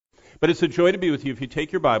But it's a joy to be with you. If you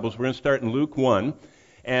take your Bibles, we're going to start in Luke 1.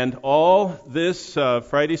 And all this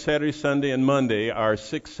Friday, Saturday, Sunday, and Monday are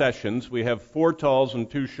 6 sessions. We have 4 talls and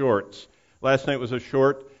 2 shorts. Last night was a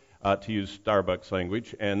short, to use Starbucks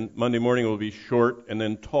language, and Monday morning will be short, and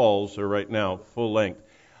then talls are right now full length.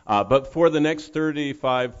 But for the next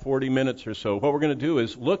 35, 40 minutes or so, what we're going to do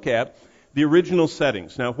is look at the original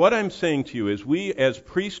settings. Now, what I'm saying to you is we, as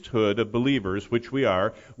priesthood of believers, which we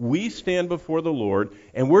are, we stand before the Lord,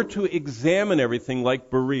 and we're to examine everything like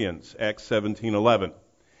Bereans, Acts 17:11.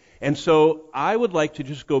 And so I would like to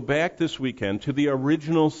just go back this weekend to the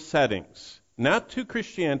original settings, not to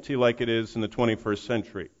Christianity like it is in the 21st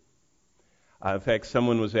century. In fact,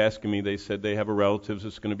 someone was asking me, they said they have a relative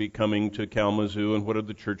that's going to be coming to Kalamazoo, and what are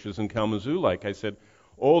the churches in Kalamazoo like? I said,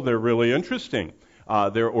 oh, they're really interesting.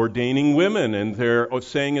 They're ordaining women, and they're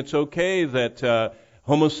saying it's okay that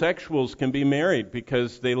homosexuals can be married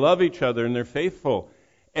because they love each other and they're faithful.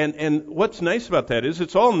 And what's nice about that is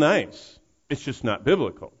it's all nice. It's just not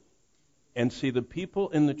biblical. And see, the people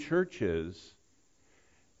in the churches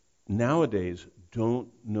nowadays don't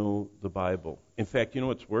know the Bible. In fact, you know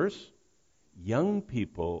what's worse? Young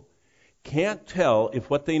people can't tell if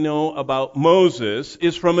what they know about Moses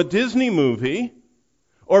is from a Disney movie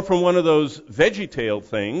or from one of those VeggieTale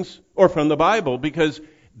things, or from the Bible, because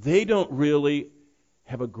they don't really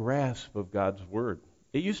have a grasp of God's Word.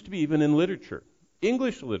 It used to be even in literature,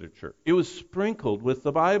 English literature. It was sprinkled with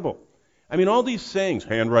the Bible. I mean, all these sayings,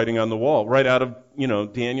 handwriting on the wall, right out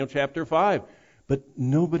of, Daniel chapter 5. But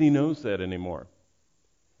nobody knows that anymore.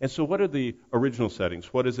 And so what are the original settings?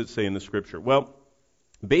 What does it say in the Scripture? Well,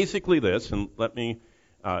 basically this, and let me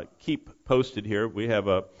keep posted here. We have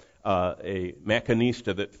a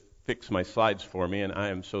machinista that fixed my slides for me, and I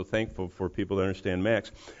am so thankful for people that understand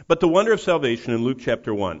Macs. But the wonder of salvation in Luke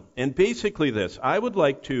chapter 1. And basically this, I would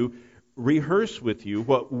like to rehearse with you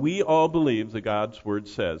what we all believe the God's Word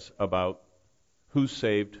says about who's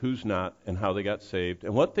saved, who's not, and how they got saved,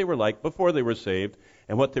 and what they were like before they were saved,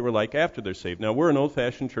 and what they were like after they're saved. Now, we're an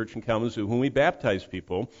old-fashioned church in Kalamazoo. When we baptize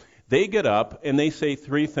people, they get up and they say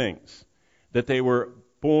 3 things. That they were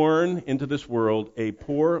born into this world a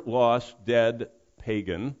poor, lost, dead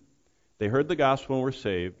pagan. They heard the gospel and were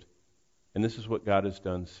saved, and this is what God has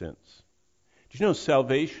done since. Did you know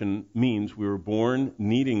salvation means we were born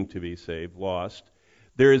needing to be saved, lost?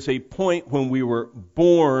 There is a point when we were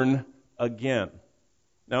born again.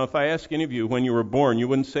 Now, if I ask any of you when you were born, you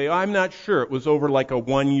wouldn't say, I'm not sure. It was over like a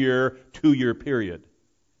 1-year, 2-year period.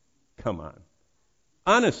 Come on.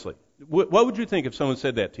 Honestly, what would you think if someone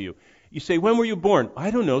said that to you? You say, when were you born?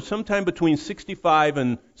 I don't know, sometime between 65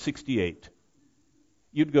 and 68.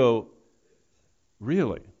 You'd go,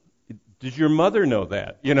 really? Does your mother know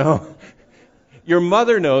that? Your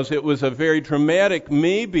mother knows it was a very dramatic,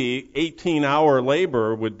 maybe 18-hour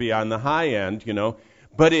labor would be on the high end,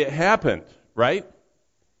 but it happened, right?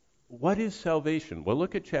 What is salvation? Well,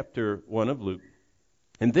 look at chapter 1 of Luke.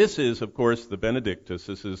 And this is, of course, the Benedictus.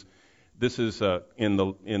 This is in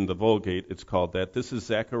the Vulgate, it's called that. This is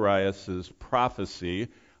Zacharias' prophecy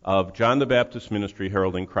of John the Baptist's ministry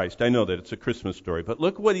heralding Christ. I know that it's a Christmas story, but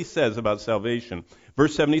look what he says about salvation.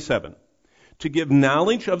 Verse 77. To give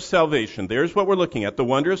knowledge of salvation, there's what we're looking at, the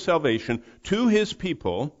wonder of salvation, to his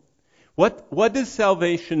people. What does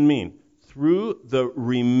salvation mean? Through the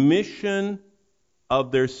remission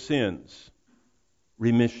of their sins.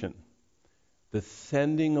 Remission. The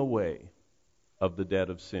sending away of the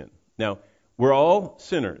debt of sin. Now, we're all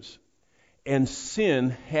sinners, and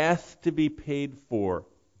sin has to be paid for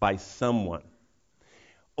by someone.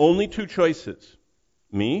 Only 2 choices,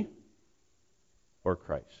 me or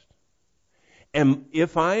Christ. And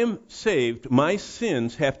if I am saved, my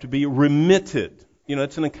sins have to be remitted.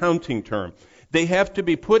 It's an accounting term. They have to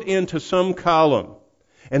be put into some column.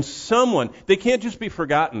 And they can't just be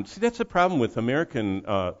forgotten. See, that's the problem with American,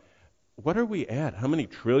 what are we at? How many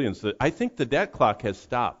trillions? I think the debt clock has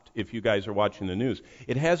stopped, if you guys are watching the news.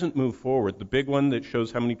 It hasn't moved forward. The big one that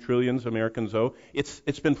shows how many trillions Americans owe,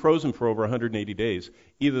 it's been frozen for over 180 days.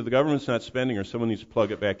 Either the government's not spending or someone needs to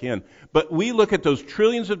plug it back in. But we look at those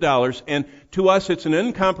trillions of dollars, and to us it's an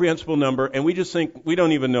incomprehensible number, and we just think we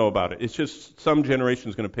don't even know about it. It's just some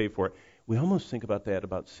generation's going to pay for it. We almost think about that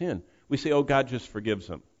about sin. We say, oh, God just forgives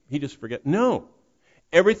them. He just forgets. No.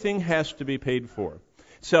 Everything has to be paid for.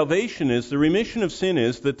 Salvation is, the remission of sin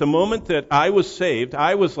is that the moment that I was saved,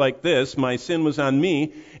 I was like this, my sin was on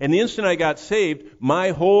me, and the instant I got saved,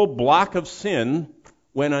 my whole block of sin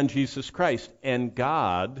went on Jesus Christ. And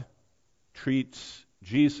God treats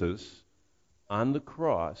Jesus on the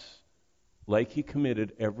cross like he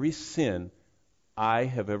committed every sin I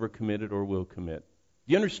have ever committed or will commit.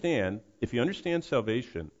 Do you understand? If you understand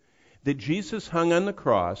salvation, that Jesus hung on the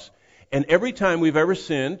cross, and every time we've ever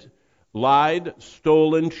sinned, lied,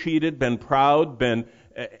 stolen, cheated, been proud, been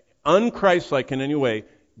unchristlike in any way,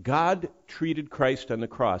 God treated Christ on the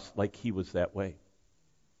cross like he was that way.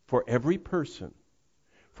 For every person,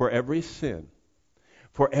 for every sin,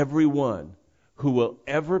 for everyone who will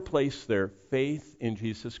ever place their faith in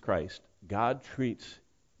Jesus Christ, God treats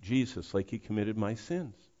Jesus like he committed my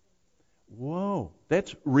sins. Whoa,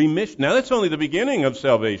 that's remission. Now that's only the beginning of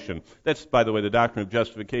salvation. That's, by the way, the doctrine of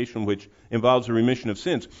justification, which involves the remission of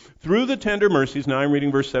sins. Through the tender mercies, now I'm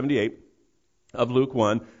reading verse 78 of Luke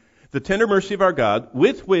 1, the tender mercy of our God,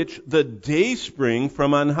 with which the dayspring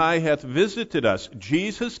from on high hath visited us.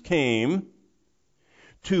 Jesus came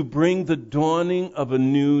to bring the dawning of a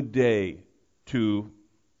new day to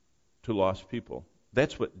lost people.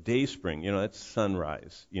 That's what dayspring, that's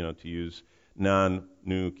sunrise, to use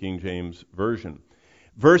non-New King James Version.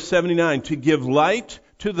 Verse 79, to give light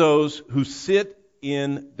to those who sit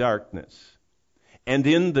in darkness and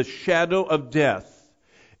in the shadow of death,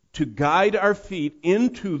 to guide our feet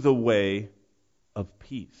into the way of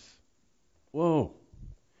peace. Whoa.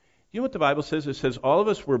 You know what the Bible says? It says all of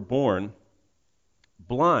us were born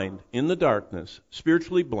blind in the darkness,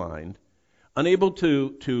 spiritually blind, unable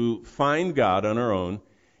to find God on our own,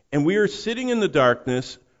 and we are sitting in the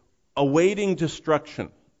darkness awaiting destruction.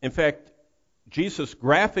 In fact, Jesus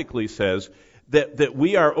graphically says that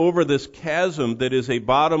we are over this chasm that is a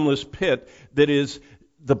bottomless pit, that is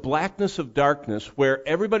the blackness of darkness, where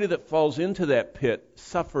everybody that falls into that pit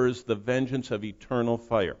suffers the vengeance of eternal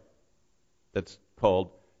fire. That's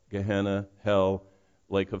called Gehenna, hell,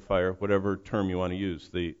 lake of fire, whatever term you want to use,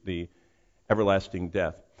 the everlasting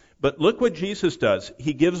death. But look what Jesus does.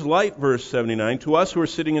 He gives light, verse 79, to us who are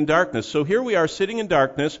sitting in darkness. So here we are sitting in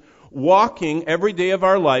darkness, walking every day of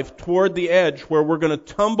our life toward the edge where we're going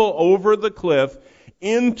to tumble over the cliff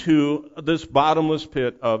into this bottomless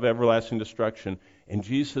pit of everlasting destruction. And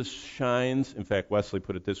Jesus shines. In fact, Wesley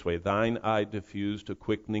put it this way, thine eye diffused a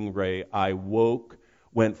quickening ray. I woke,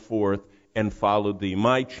 went forth, and followed thee.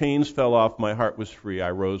 My chains fell off, my heart was free.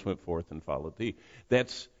 I rose, went forth, and followed thee.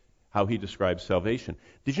 That's how he describes salvation.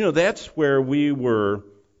 Did you know that's where we were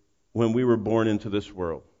when we were born into this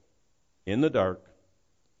world? In the dark,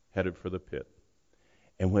 headed for the pit.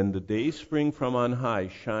 And when the day spring from on high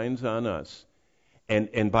shines on us,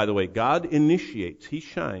 and by the way, God initiates, he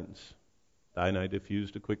shines. Thine eye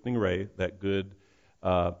diffused a quickening ray, that good,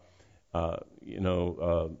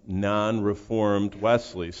 non-reformed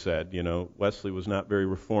Wesley said. Wesley was not very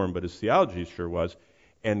reformed, but his theology sure was.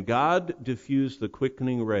 And God diffused the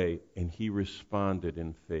quickening ray, and he responded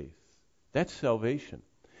in faith. That's salvation.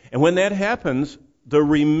 And when that happens, the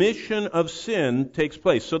remission of sin takes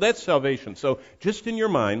place. So that's salvation. So just in your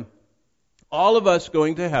mind, all of us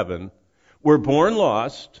going to heaven were born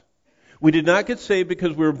lost. We did not get saved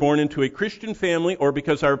because we were born into a Christian family or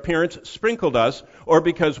because our parents sprinkled us or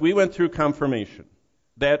because we went through confirmation.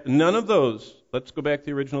 That none of those, let's go back to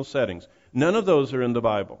the original settings, none of those are in the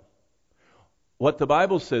Bible. What the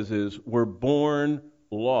Bible says is we're born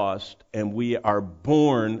lost, and we are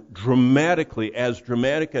born dramatically, as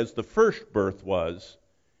dramatic as the first birth was,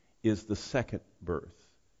 is the second birth.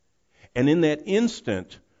 And in that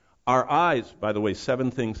instant, our eyes, by the way, 7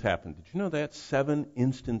 things happen. Did you know that? 7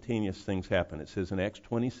 instantaneous things happen. It says in Acts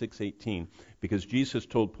 26:18, because Jesus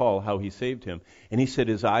told Paul how he saved him, and he said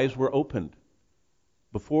his eyes were opened.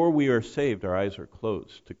 Before we are saved, our eyes are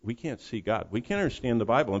closed. We can't see God. We can't understand the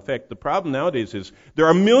Bible. In fact, the problem nowadays is there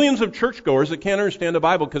are millions of churchgoers that can't understand the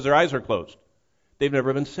Bible because their eyes are closed. They've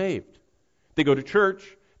never been saved. They go to church.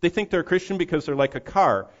 They think they're a Christian because they're like a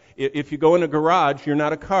car. If you go in a garage, you're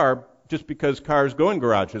not a car just because cars go in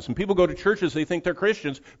garages. And people go to churches, they think they're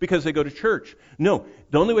Christians because they go to church. No,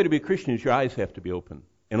 the only way to be a Christian is your eyes have to be open.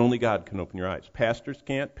 And only God can open your eyes. Pastors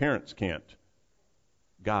can't. Parents can't.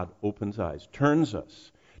 God opens eyes, turns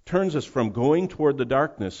us from going toward the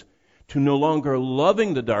darkness to no longer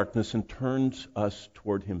loving the darkness, and turns us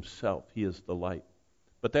toward himself. He is the light.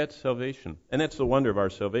 But that's salvation, and that's the wonder of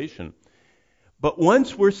our salvation. But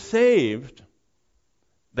once we're saved,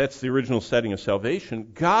 that's the original setting of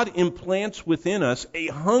salvation, God implants within us a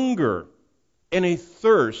hunger and a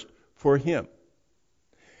thirst for him.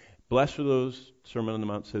 Blessed are those, Sermon on the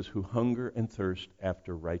Mount says, who hunger and thirst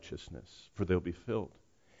after righteousness, for they'll be filled.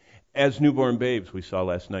 As newborn babes, we saw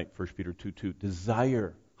last night, 1 Peter 2:2,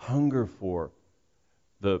 desire, hunger for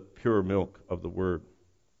the pure milk of the Word.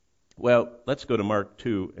 Well, let's go to Mark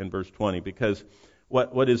 2 and verse 20, because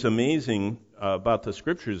what is amazing about the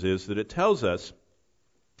Scriptures is that it tells us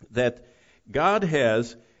that God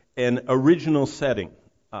has an original setting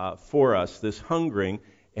for us, this hungering,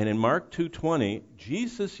 And in Mark 2:20,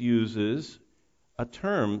 Jesus uses a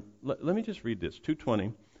term. Let me just read this,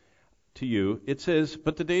 2:20 to you. It says,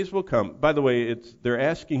 but the days will come. By the way, they're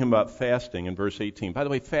asking him about fasting in verse 18. By the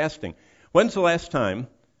way, fasting. When's the last time,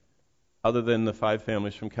 other than the 5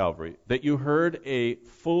 families from Calvary, that you heard a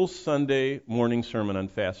full Sunday morning sermon on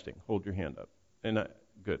fasting? Hold your hand up. And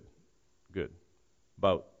good.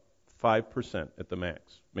 About 5% at the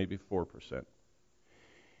max, maybe 4%.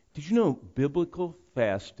 Did you know biblical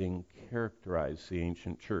fasting characterized the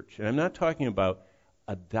ancient church? And I'm not talking about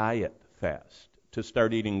a diet fast, to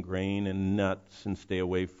start eating grain and nuts and stay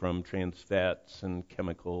away from trans fats and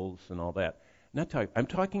chemicals and all that. I'm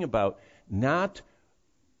talking about not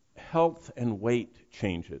health and weight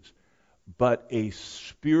changes, but a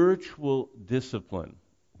spiritual discipline,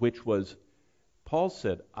 which was, Paul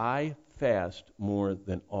said, I fast more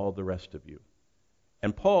than all the rest of you.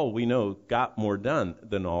 And Paul, we know, got more done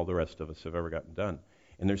than all the rest of us have ever gotten done.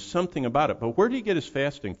 And there's something about it. But where did he get his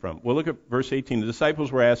fasting from? Well, look at verse 18. The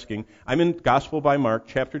disciples were asking, I'm in Gospel by Mark,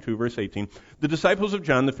 chapter 2, verse 18. The disciples of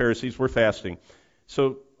John the Pharisees were fasting.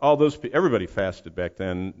 So everybody fasted back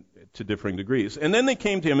then to differing degrees. And then they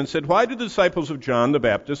came to him and said, why do the disciples of John the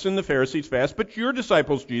Baptist and the Pharisees fast, but your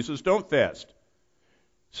disciples, Jesus, don't fast?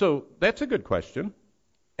 So that's a good question.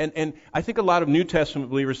 And I think a lot of New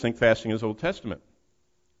Testament believers think fasting is Old Testament.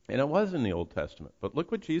 And it was in the Old Testament. But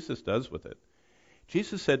look what Jesus does with it.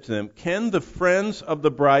 Jesus said to them, can the friends of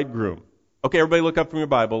the bridegroom... Okay, everybody look up from your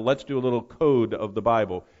Bible. Let's do a little code of the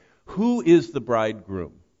Bible. Who is the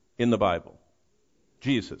bridegroom in the Bible?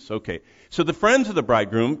 Jesus. Okay. So the friends of the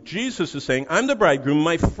bridegroom, Jesus is saying, I'm the bridegroom.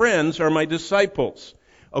 My friends are my disciples.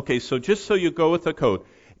 Okay, so just so you go with the code.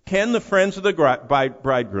 Can the friends of the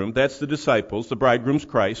bridegroom, that's the disciples, the bridegroom's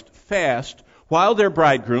Christ, fast while their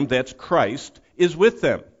bridegroom, that's Christ, is with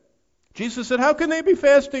them? Jesus said, how can they be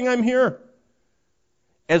fasting? I'm here.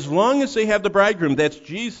 As long as they have the bridegroom, that's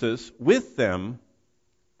Jesus, with them,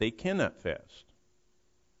 they cannot fast.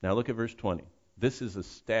 Now look at verse 20. This is a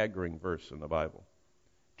staggering verse in the Bible.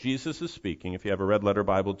 Jesus is speaking. If you have a red letter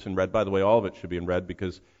Bible, it's in red. By the way, all of it should be in red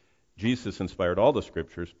because Jesus inspired all the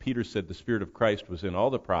scriptures. Peter said the Spirit of Christ was in all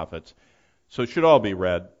the prophets. So it should all be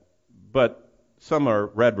red, but some are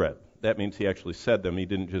red. That means he actually said them. He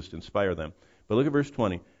didn't just inspire them. But look at verse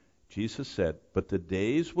 20. Jesus said, but the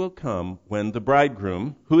days will come when the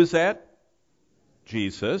bridegroom, who is that?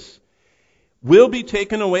 Jesus, will be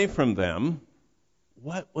taken away from them.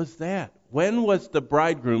 What was that? When was the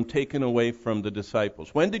bridegroom taken away from the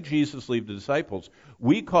disciples? When did Jesus leave the disciples?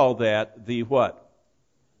 We call that the what?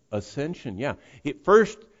 Ascension, yeah.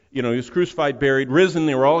 First, he was crucified, buried, risen.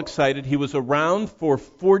 They were all excited. He was around for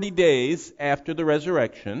 40 days after the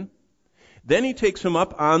resurrection. Then he takes them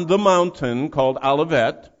up on the mountain called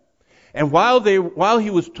Olivet. And while he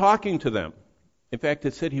was talking to them, in fact,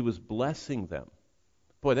 it said he was blessing them.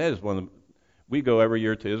 Boy, that is one of the... We go every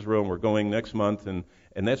year to Israel, and we're going next month, and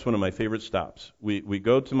that's one of my favorite stops. We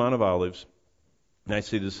go to Mount of Olives, and I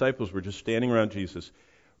see the disciples were just standing around Jesus,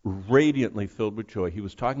 radiantly filled with joy. He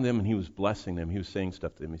was talking to them, and he was blessing them. He was saying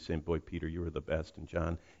stuff to them. He's saying, boy, Peter, you were the best. And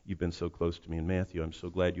John, you've been so close to me. And Matthew, I'm so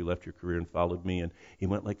glad you left your career and followed me. And he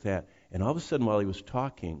went like that. And all of a sudden, while he was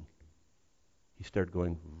talking, he started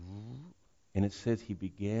going, and it says he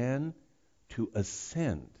began to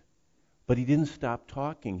ascend. But he didn't stop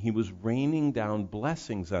talking. He was raining down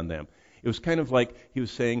blessings on them. It was kind of like he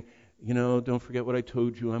was saying, don't forget what I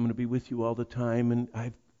told you. I'm going to be with you all the time. And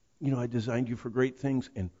I designed you for great things.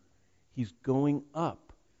 And he's going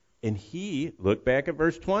up. And look back at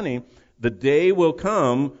verse 20, the day will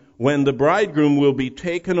come when the bridegroom will be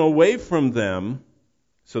taken away from them.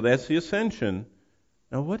 So that's the ascension.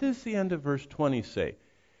 Now what does the end of verse 20 say?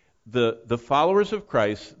 The followers of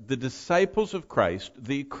Christ, the disciples of Christ,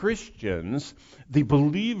 the Christians, the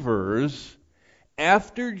believers,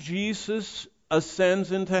 after Jesus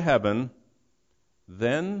ascends into heaven,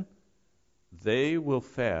 then they will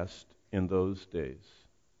fast in those days.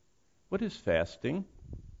 What is fasting?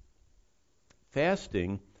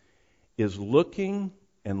 Fasting is looking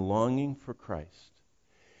and longing for Christ.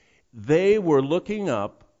 They were looking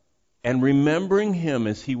up and remembering him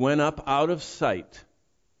as he went up out of sight.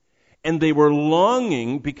 And they were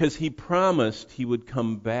longing because he promised he would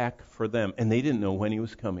come back for them. And they didn't know when he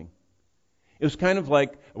was coming. It was kind of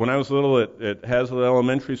like when I was little at Hazlitt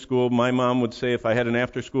Elementary School, my mom would say if I had an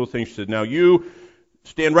after-school thing, she said, now you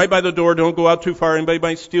stand right by the door, don't go out too far, anybody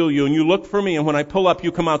might steal you, and you look for me, and when I pull up,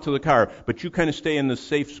 you come out to the car. But you kind of stay in the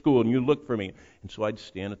safe school, and you look for me. And so I'd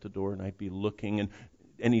stand at the door, and I'd be looking, and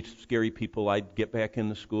any scary people, I'd get back in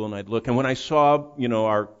the school, and I'd look. And when I saw,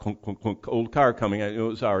 our old car coming, it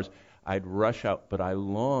was ours, I'd rush out, but I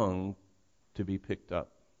longed to be picked up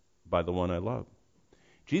by the one I love.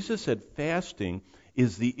 Jesus said fasting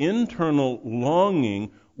is the internal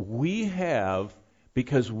longing we have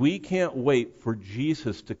because we can't wait for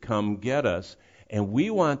Jesus to come get us, and we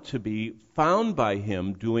want to be found by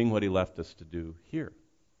him doing what he left us to do here.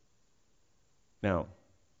 Now,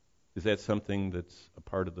 is that something that's a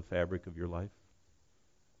part of the fabric of your life?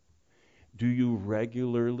 Do you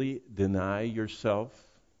regularly deny yourself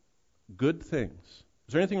good things?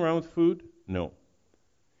 Is there anything wrong with food? No.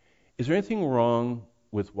 Is there anything wrong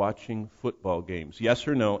with watching football games? Yes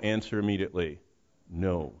or no? Answer immediately.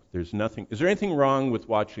 No, there's nothing. Is there anything wrong with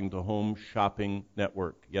watching the Home Shopping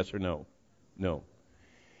Network? Yes or no? No.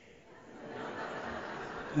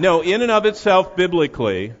 No, in and of itself,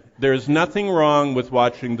 biblically, there's nothing wrong with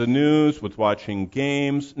watching the news, with watching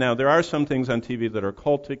games. Now, there are some things on TV that are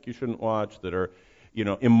cultic you shouldn't watch, that are,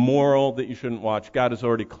 immoral that you shouldn't watch. God has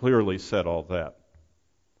already clearly said all that.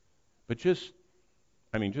 But just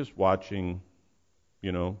watching,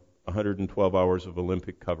 112 hours of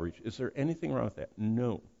Olympic coverage, is there anything wrong with that?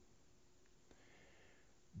 No.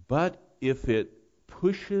 But if it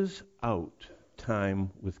pushes out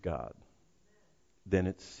time with God, then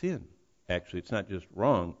it's sin. Actually, it's not just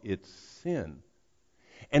wrong, it's sin.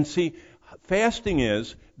 And see, fasting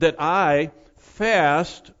is that I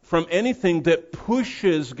fast from anything that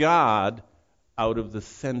pushes God out of the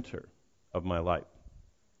center of my life.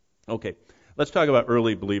 Okay, let's talk about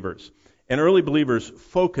early believers. And early believers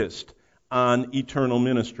focused on eternal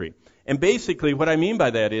ministry. And basically what I mean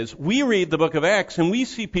by that is we read the book of Acts and we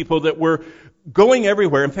see people that were going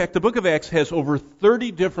everywhere. In fact, the book of Acts has over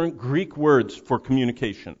 30 different Greek words for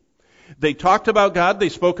communication. They talked about God, they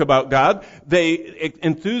spoke about God, they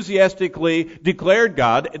enthusiastically declared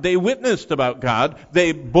God, they witnessed about God,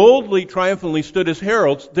 they boldly, triumphantly stood as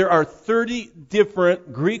heralds. There are 30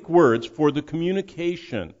 different Greek words for the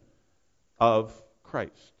communication of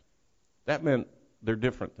Christ. That meant they're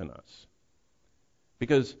different than us.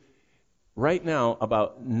 Because right now,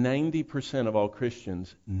 about 90% of all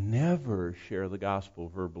Christians never share the gospel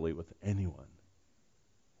verbally with anyone.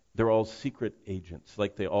 They're all secret agents,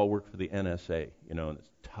 like they all work for the NSA, and it's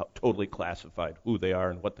totally classified who they are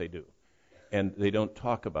and what they do. And they don't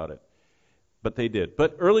talk about it. But they did.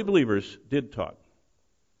 But early believers did talk.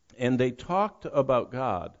 And they talked about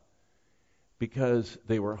God because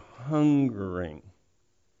they were hungering.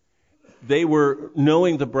 They were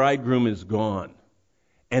knowing the bridegroom is gone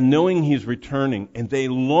and knowing he's returning, and they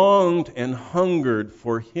longed and hungered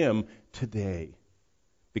for him today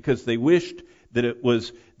because they wished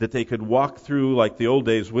that they could walk through like the old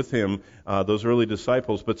days with him, those early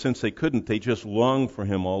disciples, but since they couldn't, they just longed for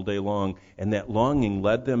him all day long, and that longing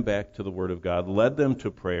led them back to the Word of God, led them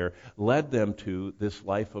to prayer, led them to this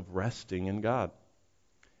life of resting in God.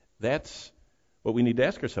 That's what we need to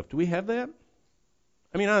ask ourselves. Do we have that?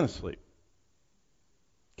 I mean, honestly,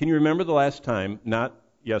 can you remember the last time, not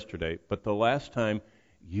yesterday, but the last time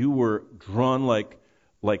you were drawn like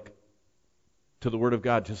to the Word of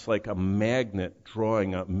God, just like a magnet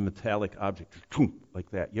drawing a metallic object, like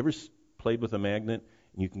that? You ever played with a magnet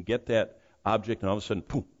and you can get that object and all of a sudden,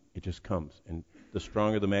 boom, it just comes. And the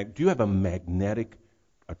stronger the magnet, do you have a magnetic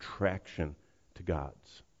attraction to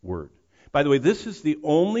God's Word? By the way, this is the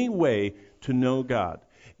only way to know God.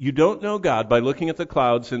 You don't know God by looking at the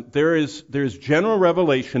clouds, and there's general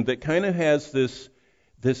revelation that kind of has this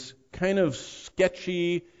kind of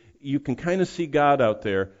sketchy, you can kind of see God out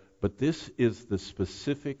there, but this is the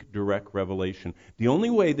specific direct revelation. The only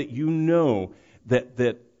way that you know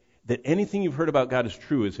that anything you've heard about God is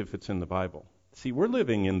true is if it's in the Bible. See, we're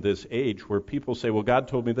living in this age where people say, well, God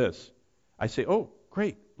told me this. I say, oh,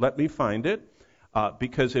 great, let me find it.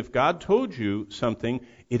 Because if God told you something,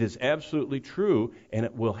 it is absolutely true, and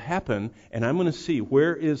it will happen, and I'm going to see,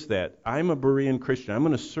 where is that? I'm a Berean Christian. I'm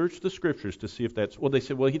going to search the Scriptures to see if that's... Well, they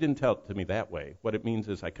said, well, he didn't tell it to me that way. What it means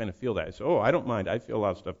is I kind of feel that. I say, I don't mind. I feel a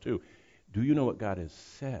lot of stuff too. Do you know what God has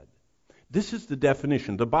said? This is the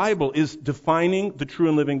definition. The Bible is defining the true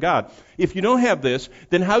and living God. If you don't have this,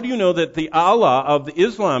 then how do you know that the Allah of the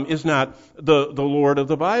Islam is not the Lord of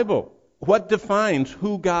the Bible? What defines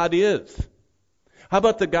who God is? How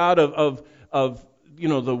about the God of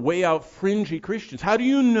the way out fringy Christians? How do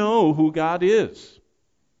you know who God is?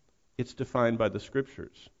 It's defined by the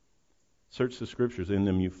Scriptures. Search the Scriptures. In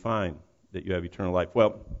them you find that you have eternal life.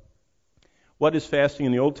 Well, what is fasting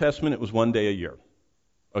in the Old Testament? It was 1 day a year.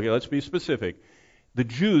 Okay, let's be specific. The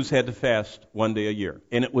Jews had to fast 1 day a year.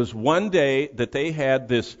 And it was 1 day that they had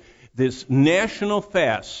this national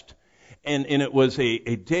fast. And it was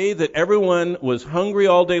a day that everyone was hungry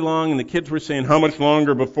all day long, and the kids were saying, how much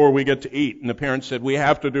longer before we get to eat? And the parents said, we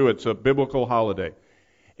have to do it. It's a biblical holiday.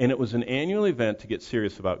 And it was an annual event to get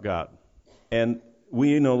serious about God. And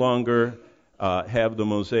we no longer have the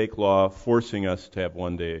Mosaic law forcing us to have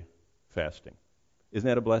one day fasting. Isn't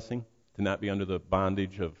that a blessing? To not be under the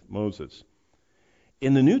bondage of Moses.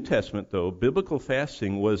 In the New Testament, though, biblical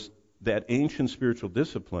fasting was that ancient spiritual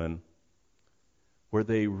discipline where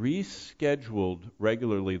they rescheduled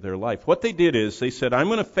regularly their life. What they did is they said, I'm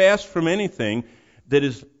going to fast from anything that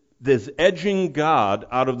is edging God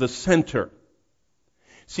out of the center.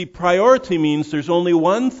 See, priority means there's only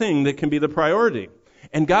one thing that can be the priority.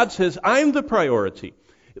 And God says, I'm the priority.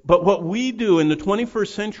 But what we do in the 21st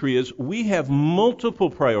century is we have multiple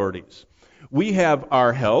priorities. We have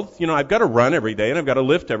our health. I've got to run every day, and I've got to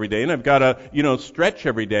lift every day, and I've got to, stretch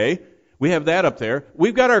every day. We have that up there.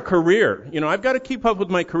 We've got our career. I've got to keep up with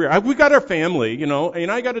my career. We've got our family,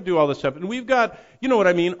 and I got to do all this stuff. And we've got,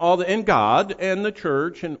 and God and the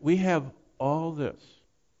church, and we have all this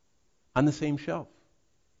on the same shelf.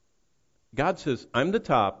 God says, I'm the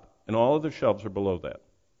top, and all other shelves are below that.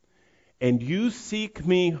 And you seek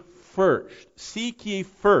me first. Seek ye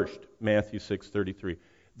first, Matthew 6:33.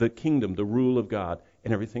 The kingdom, the rule of God,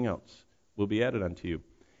 and everything else will be added unto you.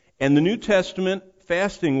 And the New Testament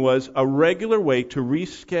fasting was a regular way to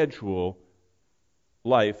reschedule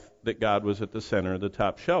life that God was at the center of the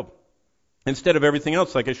top shelf. Instead of everything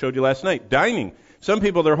else, like I showed you last night, dining. Some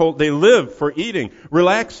people, they live for eating,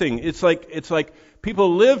 relaxing. It's like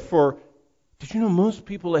people live for. Did you know most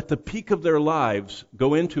people at the peak of their lives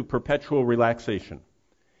go into perpetual relaxation?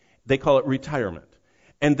 They call it retirement.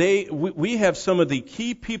 And we have some of the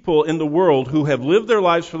key people in the world who have lived their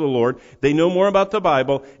lives for the Lord. They know more about the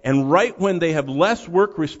Bible. And right when they have less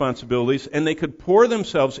work responsibilities and they could pour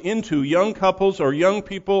themselves into young couples or young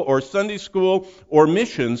people or Sunday school or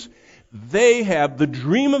missions, they have the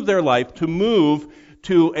dream of their life to move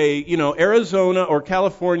to Arizona or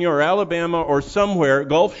California or Alabama or somewhere,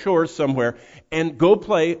 Gulf Shores somewhere, and go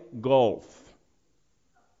play golf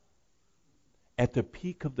at the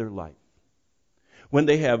peak of their life. When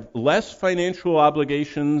they have less financial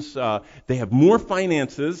obligations, they have more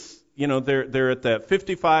finances. They're at that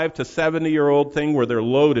 55 to 70-year-old thing where they're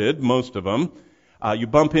loaded, most of them. You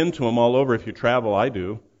bump into them all over if you travel. I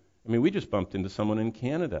do. We just bumped into someone in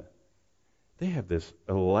Canada. They have this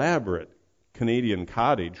elaborate Canadian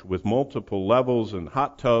cottage with multiple levels and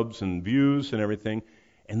hot tubs and views and everything.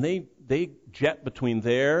 And they jet between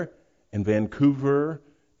there and Vancouver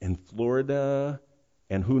and Florida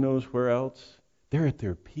and who knows where else. They're at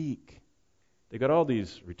their peak. They got all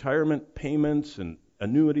these retirement payments and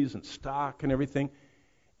annuities and stock and everything.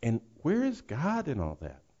 And where is God in all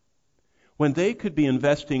that? When they could be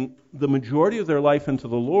investing the majority of their life into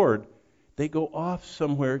the Lord, they go off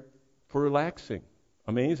somewhere for relaxing.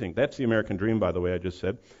 Amazing. That's the American dream, by the way, I just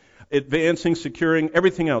said. Advancing, securing,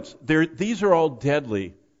 everything else. These are all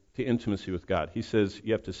deadly to intimacy with God. He says,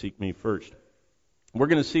 you have to seek me first. We're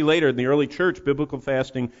going to see later in the early church, biblical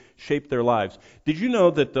fasting shaped their lives. Did you know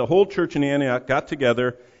that the whole church in Antioch got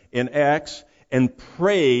together in Acts and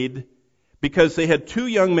prayed because they had two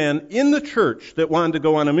young men in the church that wanted to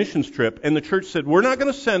go on a missions trip, and the church said, we're not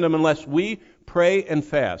going to send them unless we pray and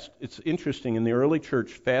fast. It's interesting, in the early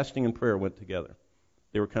church, fasting and prayer went together.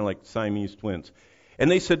 They were kind of like Siamese twins. And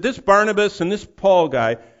they said, this Barnabas and this Paul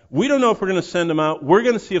guy, we don't know if we're going to send them out. We're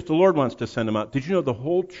going to see if the Lord wants to send them out. Did you know the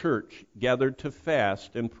whole church gathered to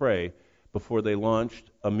fast and pray before they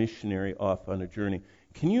launched a missionary off on a journey?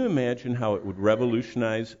 Can you imagine how it would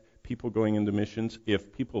revolutionize people going into missions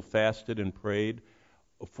if people fasted and prayed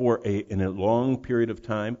in a long period of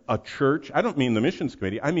time? A church, I don't mean the missions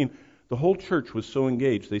committee, I mean the whole church was so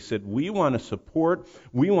engaged. They said, we want to support,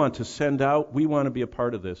 we want to send out, we want to be a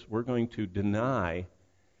part of this. We're going to deny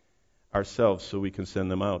ourselves so we can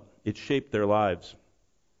send them out. It shaped their lives.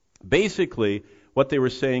 Basically, what they were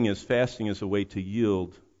saying is fasting is a way to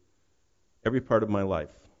yield every part of my life.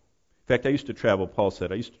 In fact, I used to travel, Paul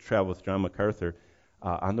said, I used to travel with John MacArthur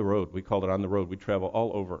on the road. We called it on the road. We'd travel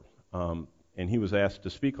all over. And he was asked to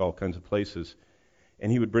speak all kinds of places.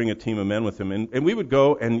 And he would bring a team of men with him. And we would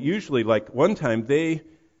go, and usually, like one time,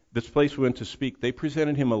 this place we went to speak, they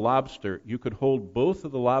presented him a lobster. You could hold both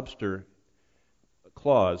of the lobster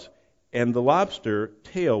claws, and the lobster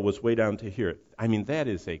tail was way down to here. That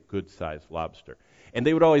is a good-sized lobster. And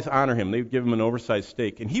they would always honor him. They would give him an oversized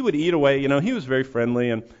steak. And he would eat away. He was very friendly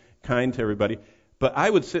and kind to everybody. But I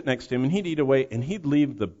would sit next to him, and he'd eat away, and he'd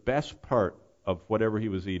leave the best part of whatever he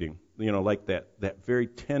was eating. Like that very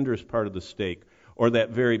tenderest part of the steak, or that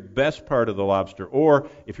very best part of the lobster, or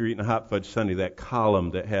if you're eating a hot fudge sundae, that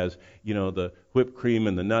column that has, the whipped cream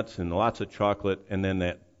and the nuts and lots of chocolate, and then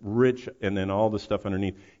that rich, and then all the stuff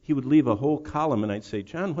underneath. He would leave a whole column, and I'd say,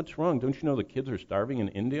 John, what's wrong? Don't you know the kids are starving in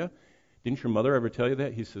India? Didn't your mother ever tell you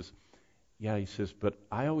that? He says, yeah, he says, but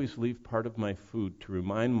I always leave part of my food to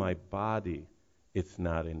remind my body it's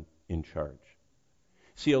not in charge.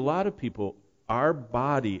 See, a lot of people, our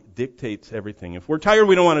body dictates everything. If we're tired,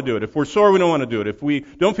 we don't want to do it. If we're sore, we don't want to do it. If we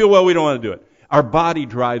don't feel well, we don't want to do it. Our body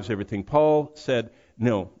drives everything. Paul said,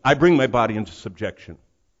 no, I bring my body into subjection.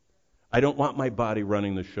 I don't want my body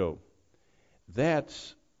running the show.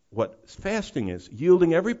 That's what fasting is,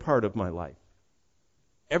 yielding every part of my life,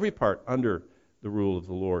 every part under the rule of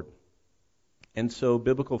the Lord. And so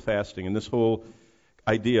biblical fasting and this whole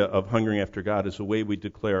idea of hungering after God is a way we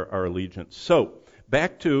declare our allegiance. So,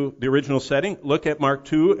 back to the original setting, look at Mark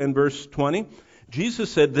 2 and verse 20.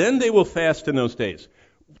 Jesus said, then they will fast in those days.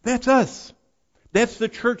 That's us. That's the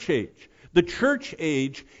church age. The church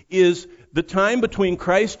age is the time between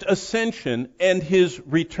Christ's ascension and his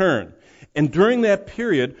return. And during that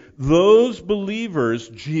period, those believers,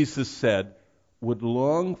 Jesus said, would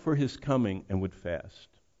long for his coming and would fast.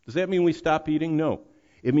 Does that mean we stop eating? No.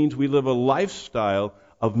 It means we live a lifestyle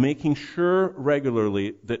of making sure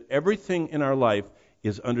regularly that everything in our life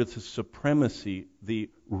is under the supremacy, the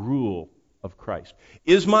rule of Christ.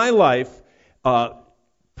 Is my life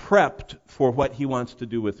prepped for what he wants to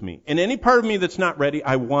do with me? And any part of me that's not ready,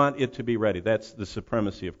 I want it to be ready. That's the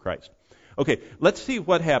supremacy of Christ. Okay, let's see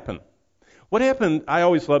what happened. What happened, I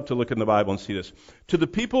always love to look in the Bible and see this. To the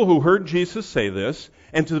people who heard Jesus say this,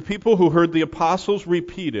 and to the people who heard the apostles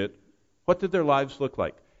repeat it, what did their lives look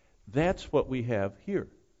like? That's what we have here.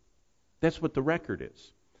 That's what the record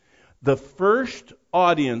is. The first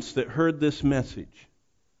audience that heard this message,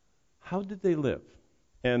 how did they live?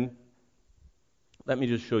 And let me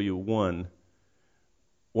just show you one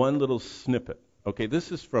little snippet. Okay,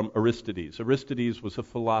 this is from Aristides. Aristides was a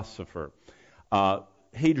philosopher.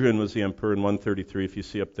 Hadrian was the emperor in 133, if you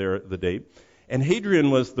see up there the date. And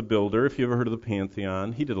Hadrian was the builder, if you ever heard of the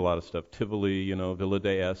Pantheon. He did a lot of stuff. Tivoli, Villa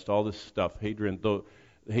d'Este, all this stuff.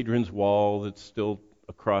 Hadrian's Wall that's still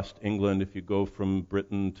across England. If you go from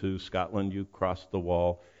Britain to Scotland, you cross the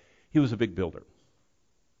wall. He was a big builder.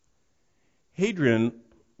 Hadrian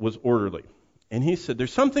was orderly. And he said,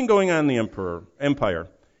 there's something going on in the empire.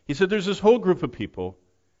 He said, there's this whole group of people,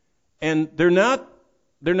 and they're not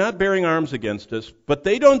bearing arms against us, but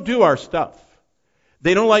they don't do our stuff.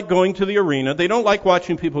 They don't like going to the arena. They don't like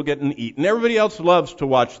watching people getting eaten. Everybody else loves to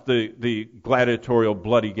watch the gladiatorial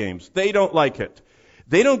bloody games. They don't like it.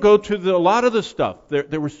 They don't go to a lot of the stuff.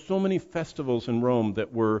 There were so many festivals in Rome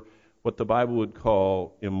that were what the Bible would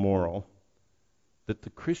call immoral, that the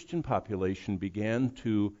Christian population began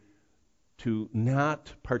to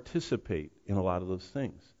not participate in a lot of those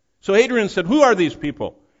things. So Hadrian said, who are these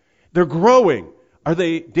people? They're growing. Are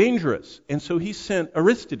they dangerous? And so he sent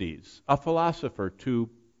Aristides, a philosopher, to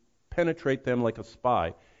penetrate them like a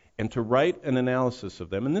spy and to write an analysis of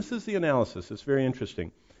them. And this is the analysis. It's very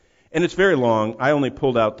interesting. And it's very long. I only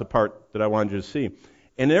pulled out the part that I wanted you to see.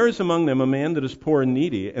 And there is among them a man that is poor and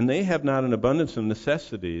needy, and they have not an abundance of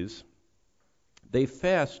necessities. They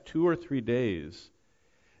fast 2 or 3 days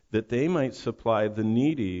that they might supply the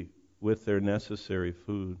needy with their necessary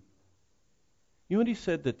food. You know what he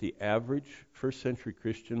said that the average first century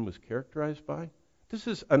Christian was characterized by? This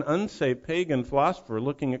is an unsaved pagan philosopher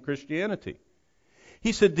looking at Christianity.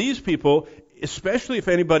 He said these people, especially if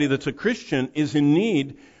anybody that's a Christian is in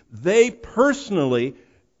need, they personally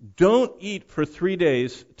don't eat for 3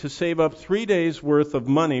 days to save up 3 days worth of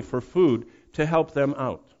money for food to help them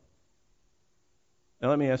out. Now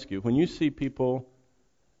let me ask you, when you see people,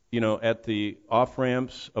 at the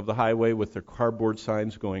off-ramps of the highway with their cardboard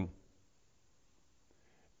signs going,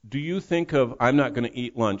 do you think of, I'm not going to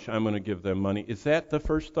eat lunch, I'm going to give them money? Is that the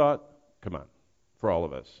first thought? Come on, for all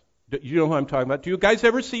of us. Do you know who I'm talking about? Do you guys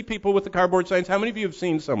ever see people with the cardboard signs? How many of you have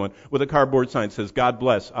seen someone with a cardboard sign that says, God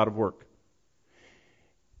bless, out of work?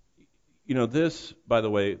 This, by the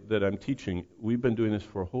way, that I'm teaching, we've been doing this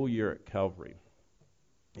for a whole year at Calvary.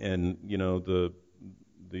 And,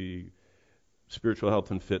 the spiritual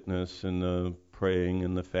health and fitness and the praying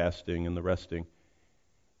and the fasting and the resting.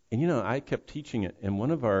 And, I kept teaching it, and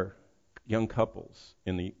one of our young couples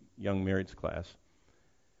in the young marrieds class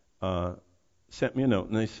sent me a note,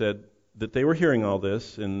 and they said that they were hearing all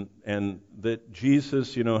this and that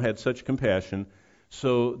Jesus, had such compassion.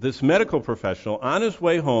 So this medical professional, on his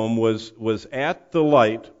way home, was at the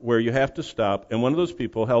light where you have to stop, and one of those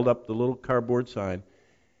people held up the little cardboard sign,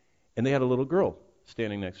 and they had a little girl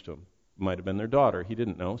standing next to him. Might have been their daughter. He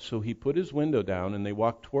didn't know. So he put his window down, and they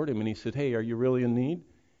walked toward him, and he said, hey, are you really in need?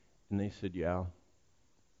 And they said, yeah.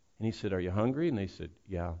 And he said, are you hungry? And they said,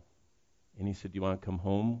 yeah. And he said, "Do you want to come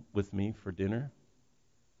home with me for dinner?"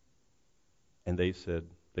 And they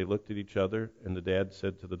looked at each other, and the dad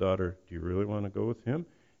said to the daughter, "Do you really want to go with him?"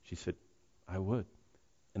 She said, "I would."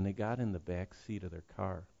 And they got in the back seat of their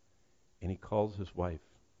car, and he calls his wife.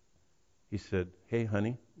 He said, "Hey,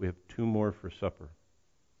 honey, we have 2 more for supper."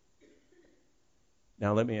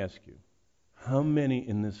 Now let me ask you, how many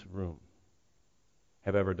in this room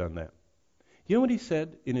have ever done that? You know what he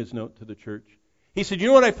said in his note to the church? He said, "You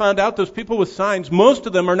know what I found out? Those people with signs, most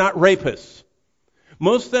of them are not rapists.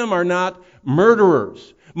 Most of them are not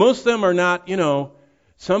murderers. Most of them are not,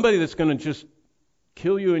 somebody that's going to just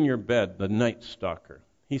kill you in your bed, the night stalker."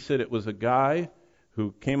 He said it was a guy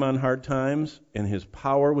who came on hard times, and his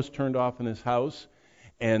power was turned off in his house,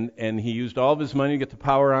 and he used all of his money to get the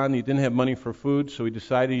power on. He didn't have money for food, so he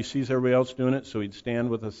decided he sees everybody else doing it, so he'd stand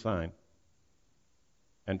with a sign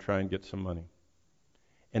and try and get some money.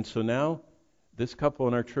 And so now this couple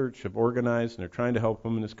in our church have organized, and they're trying to help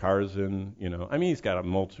him, and his car's in, he's got a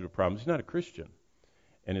multitude of problems. He's not a Christian.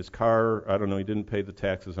 And his car, I don't know, he didn't pay the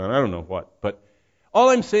taxes on, I don't know what. But all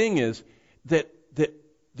I'm saying is that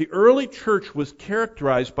the early church was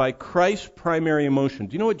characterized by Christ's primary emotion.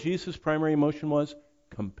 Do you know what Jesus' primary emotion was?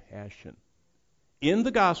 Compassion. In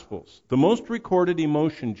the Gospels, the most recorded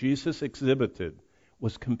emotion Jesus exhibited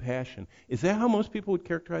was compassion. Is that how most people would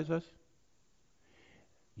characterize us?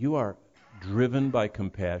 You are driven by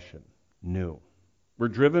compassion. No. We're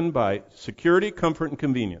driven by security, comfort, and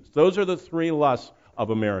convenience. Those are the 3 lusts of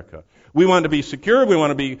America. We want to be secure, we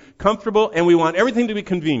want to be comfortable, and we want everything to be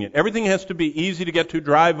convenient. Everything has to be easy to get to,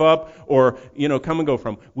 drive up, or, come and go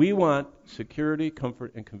from. We want security,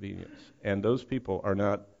 comfort, and convenience. And those people are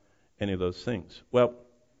not any of those things. Well,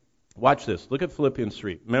 watch this. Look at Philippians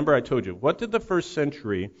 3. Remember I told you, what did the first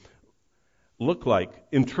century look like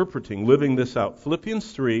interpreting, living this out?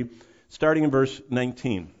 Philippians 3, starting in verse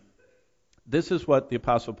 19. This is what the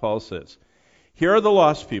Apostle Paul says. Here are the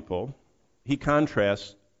lost people. He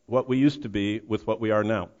contrasts what we used to be with what we are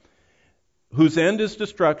now. Whose end is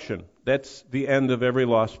destruction. That's the end of every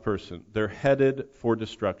lost person. They're headed for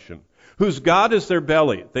destruction. Whose God is their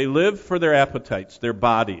belly. They live for their appetites, their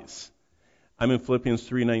bodies. I'm in Philippians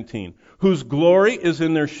 3:19. Whose glory is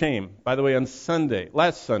in their shame. By the way, on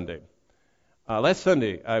last Sunday,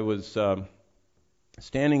 I was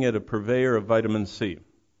standing at a purveyor of vitamin C.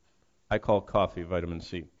 I call coffee vitamin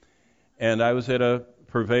C. And I was at a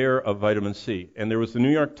purveyor of vitamin C. And there was the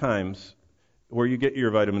New York Times, where you get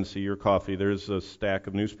your vitamin C, your coffee. There's a stack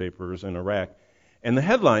of newspapers in a rack. And the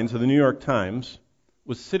headlines of the New York Times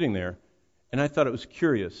was sitting there, and I thought it was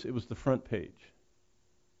curious. It was the front page.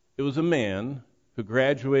 It was a man who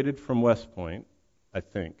graduated from West Point, I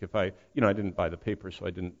think. I didn't buy the paper, so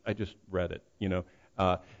I just read it,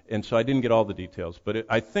 and so I didn't get all the details. But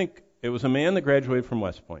I think it was a man that graduated from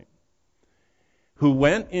West Point who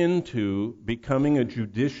went into becoming a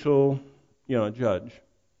judicial, judge,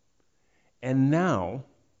 and now,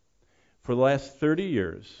 for the last 30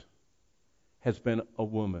 years, has been a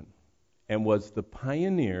woman and was the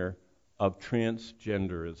pioneer of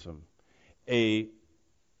transgenderism.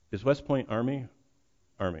 Is West Point Army?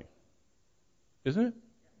 Army. Isn't it?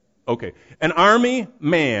 Okay. An Army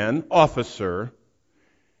man, officer,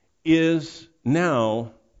 is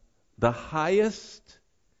now the highest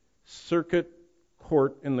circuit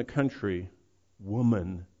court in the country,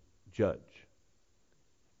 woman judge,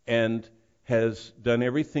 and has done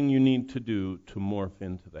everything you need to do to morph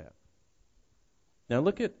into that. Now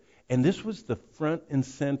look at, and this was the front and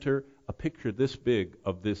center, a picture this big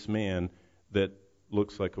of this man that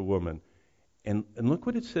looks like a woman. And look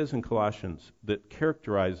what it says in Colossians that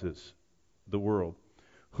characterizes the world.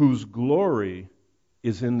 Whose glory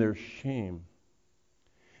is in their shame.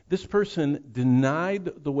 This person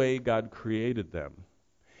denied the way God created them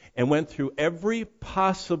and went through every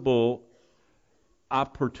possible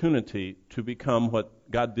opportunity to become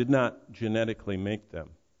what God did not genetically make them.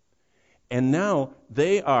 And now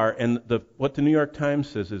they are, and what the New York Times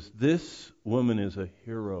says is, this woman is a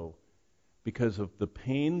hero because of the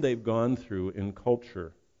pain they've gone through in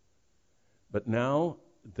culture. But now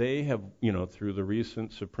they have, through the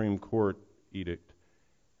recent Supreme Court edict,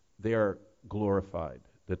 they are glorified,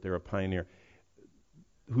 that they're a pioneer.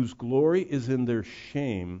 Whose glory is in their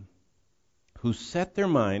shame, who set their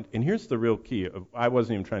mind, and here's the real key, I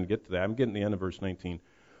wasn't even trying to get to that, I'm getting to the end of verse 19,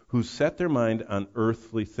 who set their mind on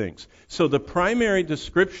earthly things. So the primary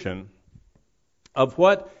description of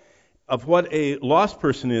what a lost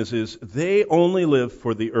person is they only live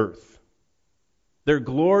for the earth. Their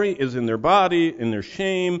glory is in their body, in their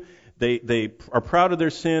shame. They are proud of their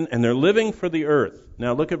sin, and they're living for the earth.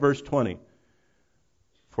 Now look at verse 20.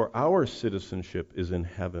 For our citizenship is in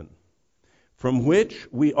heaven. from which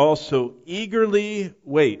we also eagerly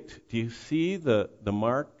wait. Do you see the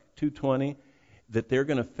Mark 2:20, that they're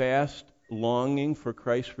going to fast longing for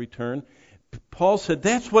Christ's return? Paul said,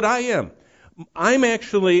 that's what I am. I'm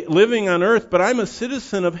actually living on earth, but I'm a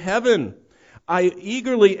citizen of heaven. I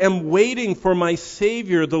eagerly am waiting for my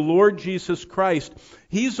Savior, the Lord Jesus Christ.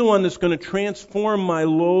 He's the one that's going to transform my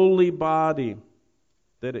lowly body,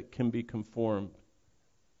 that it can be conformed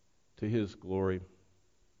to His glory.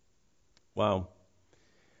 Wow.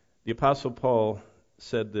 The Apostle Paul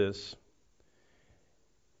said this: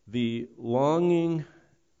 the longing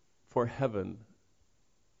for heaven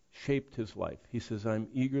shaped his life. He says, I'm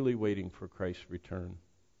eagerly waiting for Christ's return.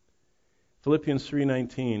 Philippians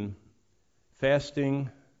 3:19, fasting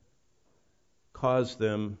caused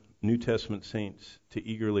them, New Testament saints, to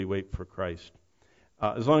eagerly wait for Christ.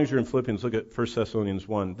 As long as you're in Philippians, look at 1 Thessalonians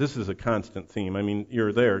 1. This is a constant theme. I mean,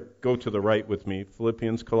 you're there. Go to the right with me.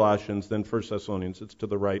 Philippians, Colossians, then 1 Thessalonians. It's to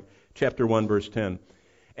the right. Chapter 1, verse 10.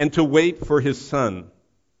 And to wait for His Son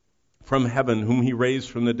from heaven, whom He raised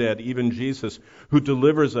from the dead, even Jesus, who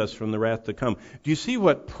delivers us from the wrath to come. Do you see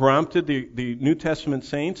what prompted the New Testament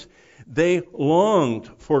saints? They longed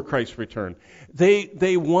for Christ's return.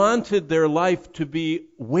 They wanted their life to be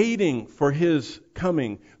waiting for His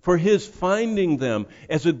coming, for His finding them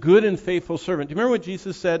as a good and faithful servant. Do you remember what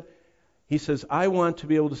Jesus said? He says, I want to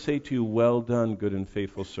be able to say to you, well done, good and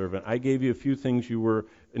faithful servant. I gave you a few things you were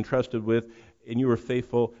entrusted with, and you were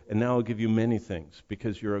faithful, and now I'll give you many things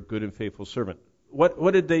because you're a good and faithful servant.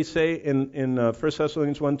 What did they say in 1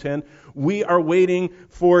 Thessalonians 1:10? We are waiting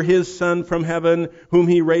for His Son from heaven, whom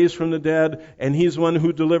He raised from the dead, and He's one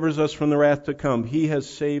who delivers us from the wrath to come. He has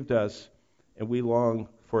saved us, and we long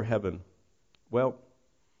for heaven. Well,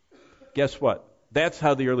 guess what? That's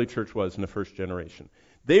how the early church was in the first generation.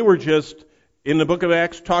 They were just, in the book of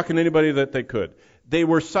Acts, talking to anybody that they could. They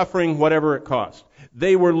were suffering whatever it cost.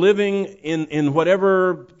 They were living in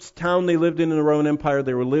whatever town they lived in the Roman Empire.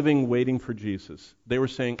 They were living waiting for Jesus. They were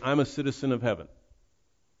saying, I'm a citizen of heaven.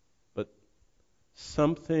 But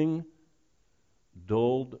something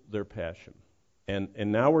dulled their passion.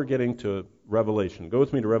 And now we're getting to Revelation. Go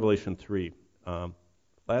with me to Revelation 3.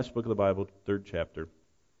 Last book of the Bible, 3rd chapter.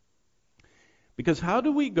 Because how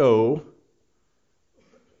do we go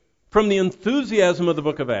from the enthusiasm of the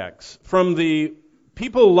book of Acts, from the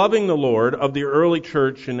people loving the Lord of the early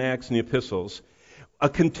church in Acts and the epistles, a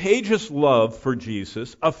contagious love for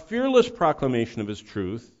Jesus, a fearless proclamation of His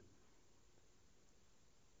truth.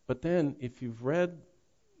 But then, if you've read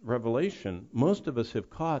Revelation, most of us have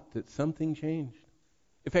caught that something changed.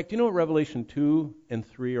 In fact, you know what Revelation 2 and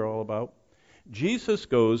 3 are all about? Jesus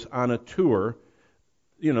goes on a tour,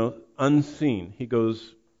 unseen. He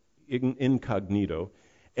goes incognito,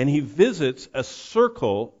 and He visits a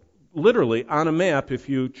circle. Literally, on a map, if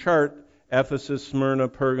you chart Ephesus, Smyrna,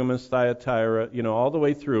 Pergamos, Thyatira, all the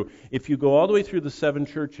way through, if you go all the way through the 7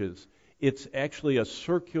 churches, it's actually a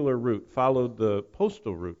circular route, followed the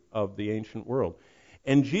postal route of the ancient world.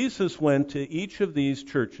 And Jesus went to each of these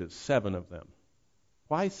churches, 7 of them.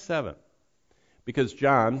 Why 7? Because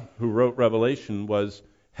John, who wrote Revelation, was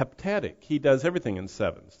heptatic. He does everything in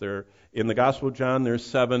 7s. In the Gospel of John, there's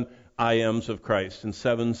 7 I ams of Christ, and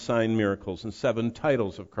 7 sign miracles, and 7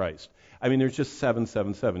 titles of Christ. I mean, there's just 7,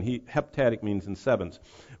 7, 7. Heptatic means in 7s.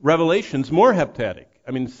 Revelation's more heptatic.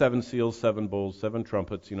 I mean, 7 seals, 7 bowls, 7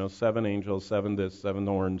 trumpets, 7 angels, 7 this, 7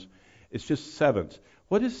 horns. It's just 7s.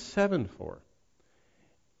 What is 7 for?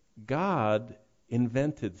 God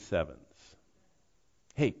invented 7s.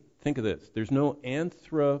 Hey, think of this. There's no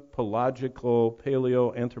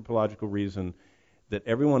paleoanthropological reason that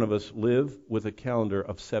every one of us live with a calendar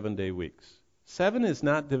of 7-day weeks. 7 is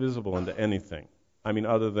not divisible into anything. I mean,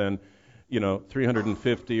 other than,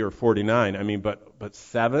 350 or 49. I mean, but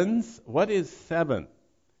 7s? What is 7?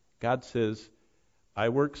 God says, I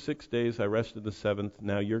worked 6 days, I rested the 7th,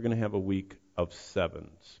 now you're going to have a week of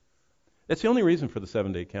 7s. That's the only reason for the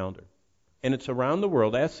 7-day calendar. And it's around the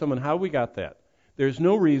world. Ask someone how we got that. There's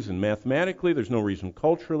no reason mathematically, there's no reason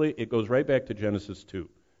culturally. It goes right back to Genesis 2.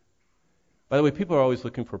 By the way, people are always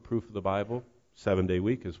looking for proof of the Bible. 7-day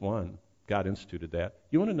week is one. God instituted that.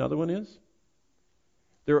 You know what another one is?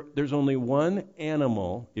 There's only one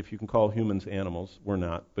animal, if you can call humans animals. We're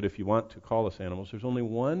not, but if you want to call us animals, there's only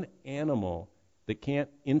one animal that can't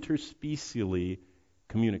interspecially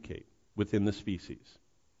communicate within the species.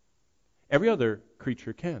 Every other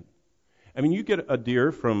creature can. I mean, you get a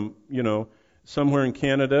deer from, somewhere in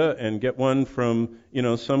Canada and get one from,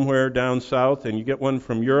 somewhere down south, and you get one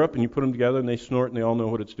from Europe, and you put them together, and they snort, and they all know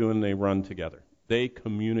what it's doing, and they run together. They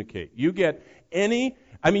communicate. You get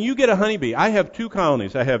a honeybee. I have 2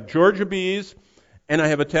 colonies. I have Georgia bees, and I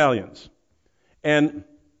have Italians. And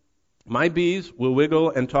my bees will wiggle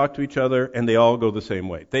and talk to each other, and they all go the same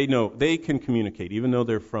way. They know they can communicate, even though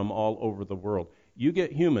they're from all over the world. You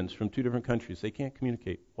get humans from 2 different countries, they can't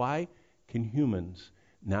communicate. Why can humans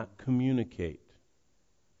not communicate?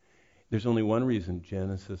 There's only one reason,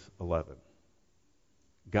 Genesis 11.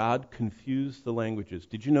 God confused the languages.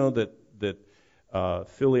 Did you know that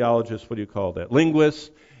philologists, what do you call that? Linguists,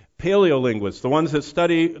 paleolinguists, the ones that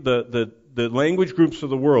study the language groups of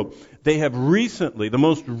the world, they have recently, the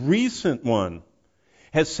most recent one,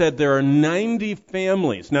 has said there are 90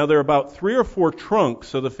 families. Now, there are about 3 or 4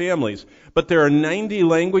 trunks of the families, but there are 90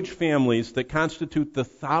 language families that constitute the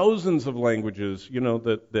thousands of languages,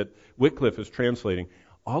 that Wycliffe is translating.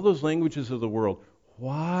 All those languages of the world.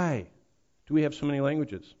 Why do we have so many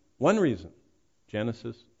languages? One reason,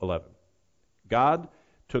 Genesis 11. God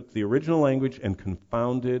took the original language and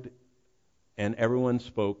confounded, and everyone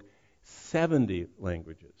spoke 70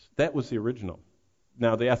 languages. That was the original.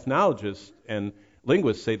 Now, the ethnologists and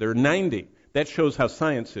linguists say there are 90. That shows how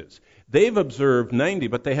science is. They've observed 90,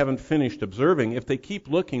 but they haven't finished observing. If they keep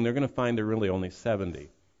looking, they're going to find there are really only 70,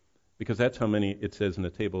 because that's how many it says in the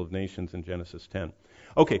Table of Nations in Genesis 10.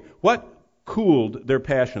 Okay, what cooled their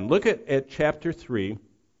passion? Look at chapter 3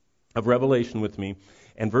 of Revelation with me,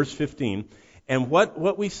 and verse 15. And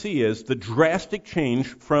what we see is the drastic change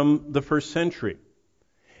from the first century.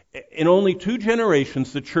 In only 2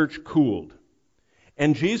 generations, the church cooled.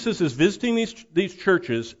 And Jesus is visiting these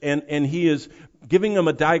churches, and he is giving them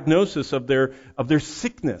a diagnosis of their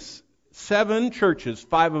sickness. 7 churches,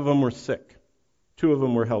 5 of them were sick. 2 of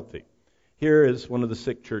them were healthy. Here is one of the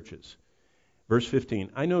sick churches. Verse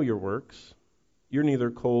 15, I know your works. You're neither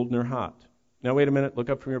cold nor hot. Now wait a minute, look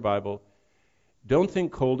up from your Bible. Don't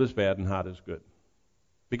think cold is bad and hot is good,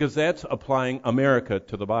 because that's applying America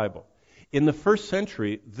to the Bible. In the first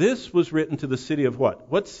century, this was written to the city of what?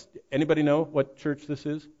 Anybody know what church this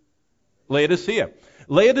is? Laodicea.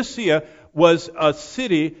 Laodicea was a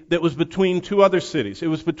city that was between 2 other cities. It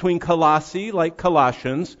was between Colossae, like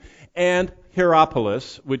Colossians, and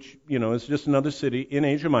Hierapolis, which, is just another city in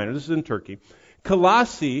Asia Minor. This is in Turkey.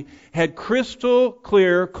 Colossae had crystal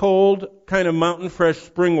clear, cold, kind of mountain fresh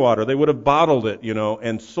spring water. They would have bottled it,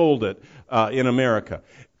 and sold it in America.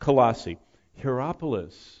 Colossae.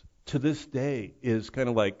 Hierapolis, to this day, is kind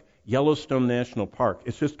of like Yellowstone National Park.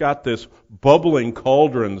 It's just got this bubbling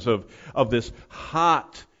cauldrons of this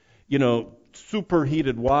hot,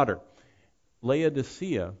 superheated water.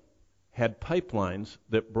 Laodicea had pipelines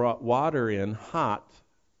that brought water in hot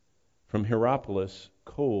from Hierapolis,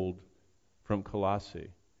 cold from Colossae.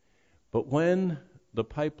 But when the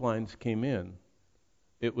pipelines came in,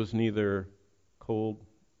 it was neither cold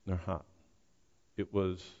nor hot. It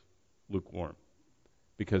was lukewarm,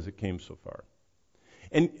 because it came so far.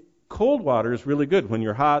 And cold water is really good when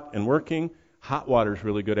you're hot and working. Hot water is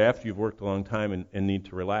really good after you've worked a long time and need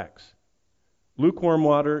to relax. Lukewarm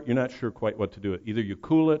water, you're not sure quite what to do with. Either you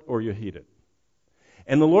cool it or you heat it.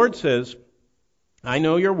 And the Lord says, I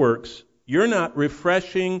know your works. You're not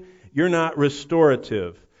refreshing. You're not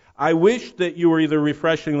restorative. I wish that you were either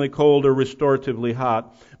refreshingly cold or restoratively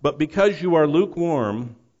hot. But because you are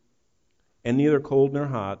lukewarm and neither cold nor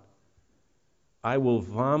hot, I will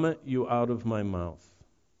vomit you out of my mouth.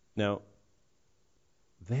 Now,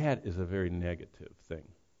 that is a very negative thing.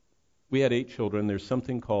 We had 8 children. There's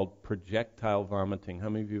something called projectile vomiting. How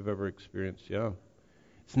many of you have ever experienced? Yeah.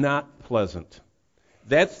 It's not pleasant.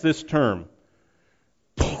 That's this term.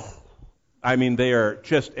 I mean, they are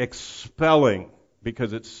just expelling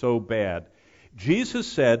because it's so bad.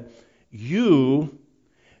 Jesus said, you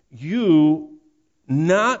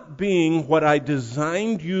not being what I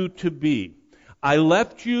designed you to be, I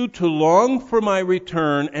left you to long for my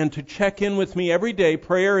return and to check in with me every day.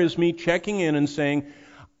 Prayer is me checking in and saying,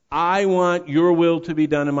 I want your will to be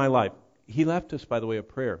done in my life. He left us, by the way, a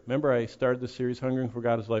prayer. Remember I started the series, Hungering for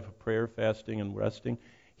God is Life, of prayer, fasting, and resting?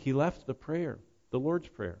 He left the prayer, the Lord's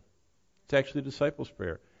Prayer. It's actually the disciples'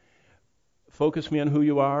 prayer. Focus me on who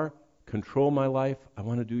you are. Control my life. I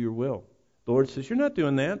want to do your will. The Lord says, you're not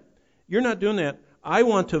doing that. You're not doing that. I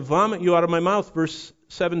want to vomit you out of my mouth. Verse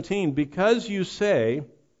 17, because you say,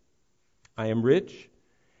 I am rich,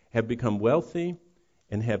 have become wealthy,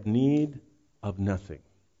 and have need of nothing.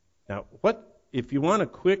 Now, if you want a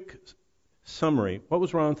quick summary, what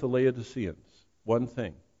was wrong with the Laodiceans? One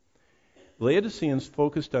thing. Laodiceans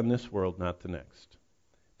focused on this world, not the next.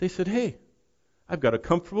 They said, hey, I've got a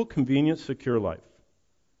comfortable, convenient, secure life.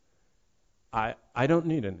 I don't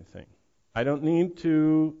need anything. I don't need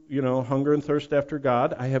to, hunger and thirst after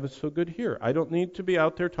God. I have it so good here. I don't need to be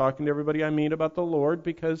out there talking to everybody I meet about the Lord,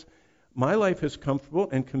 because my life is comfortable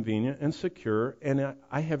and convenient and secure, and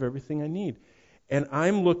I have everything I need. And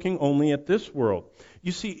I'm looking only at this world.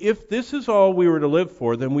 You see, if this is all we were to live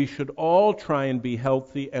for, then we should all try and be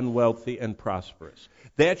healthy and wealthy and prosperous.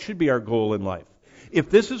 That should be our goal in life. If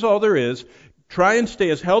this is all there is, try and stay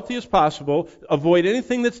as healthy as possible, avoid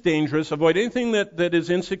anything that's dangerous, avoid anything that is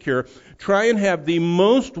insecure, try and have the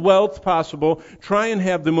most wealth possible, try and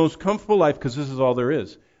have the most comfortable life, because this is all there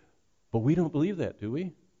is. But we don't believe that, do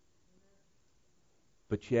we?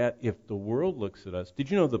 But yet, if the world looks at us,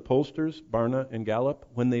 did you know the pollsters, Barnett and Gallup,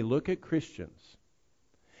 when they look at Christians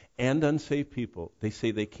and unsaved people, they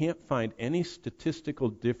say they can't find any statistical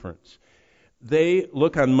difference. They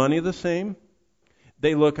look on money the same,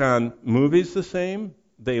 they look on movies the same,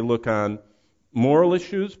 they look on moral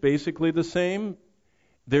issues basically the same.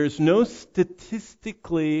 There's no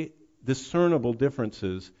statistically discernible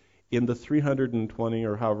differences in the 320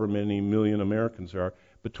 or however many million Americans there are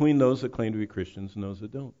between those that claim to be Christians and those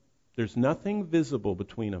that don't. There's nothing visible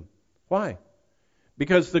between them. Why?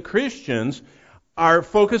 Because the Christians are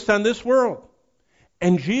focused on this world.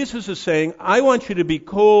 And Jesus is saying, I want you to be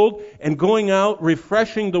cold and going out,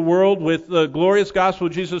 refreshing the world with the glorious gospel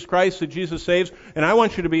of Jesus Christ that Jesus saves. And I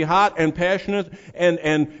want you to be hot and passionate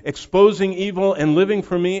and exposing evil and living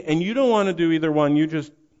for me. And you don't want to do either one. You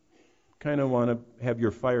just kind of want to have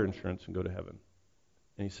your fire insurance and go to heaven.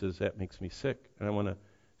 And he says, that makes me sick. And I want to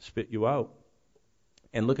spit you out.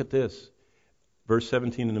 And look at this. Verse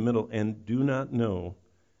 17 in the middle. And do not know,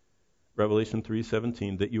 Revelation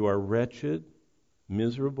 3:17, that you are wretched,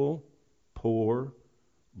 miserable, poor,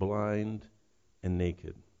 blind, and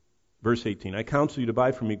naked. Verse 18, I counsel you to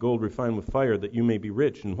buy from me gold refined with fire, that you may be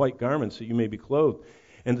rich, and white garments, that you may be clothed,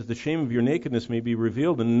 and that the shame of your nakedness may be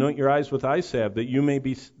revealed, and anoint your eyes with eye salve, that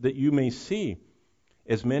you may see.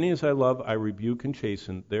 As many as I love, I rebuke and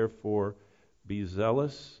chasten. Therefore, be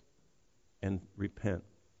zealous and repent.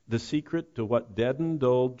 The secret to what deadened,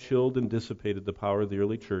 dulled, chilled, and dissipated the power of the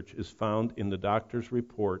early church is found in the doctor's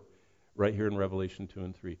report right here in Revelation 2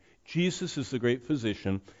 and 3. Jesus is the great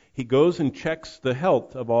physician. He goes and checks the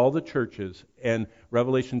health of all the churches, and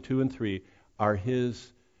Revelation 2 and 3 are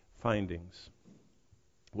his findings.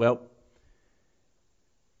 Well,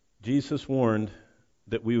 Jesus warned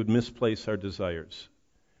that we would misplace our desires.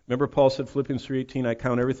 Remember Paul said, Philippians 3:18, I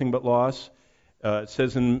count everything but loss. It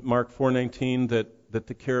says in Mark 4:19 that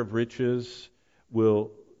the care of riches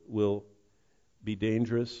will be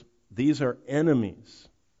dangerous. These are enemies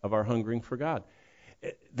of our hungering for God.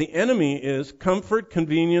 The enemy is comfort,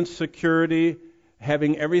 convenience, security,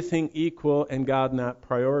 having everything equal, and God not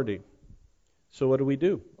priority. So what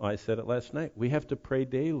do? Well, I said it last night. We have to pray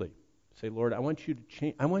daily. Say, Lord, I want you to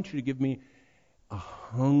change. I want you to give me a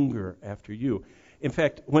hunger after you. In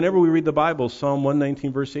fact, whenever we read the Bible, Psalm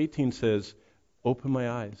 119 verse 18 says, open my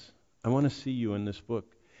eyes. I want to see you in this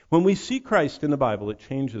book. When we see Christ in the Bible, it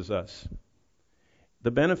changes us.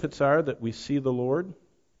 The benefits are that we see the Lord,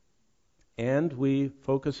 and we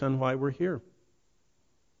focus on why we're here.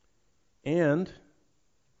 And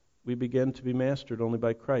we begin to be mastered only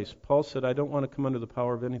by Christ. Paul said, I don't want to come under the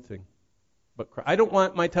power of anything but Christ. I don't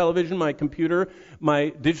want my television, my computer, my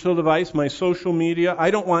digital device, my social media. I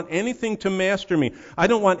don't want anything to master me. I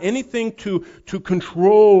don't want anything to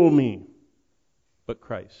control me but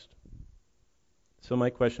Christ. So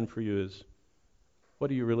my question for you is,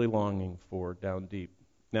 what are you really longing for down deep?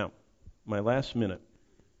 Now, my last minute.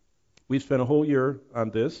 We spent a whole year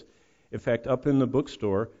on this. In fact, up in the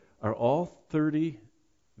bookstore are all 30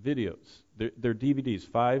 videos. They're DVDs,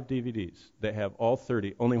 5 DVDs that have all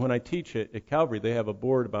 30. Only when I teach it at Calvary, they have a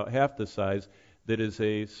board about half the size that is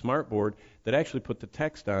a smart board that actually put the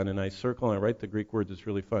text on, and I circle and I write the Greek words. It's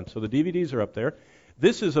really fun. So the DVDs are up there.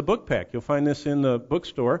 This is a book pack. You'll find this in the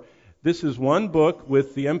bookstore. This is one book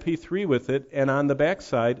with the MP3 with it, and on the back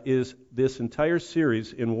side is this entire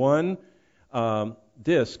series in one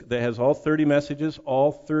disc that has all 30 messages,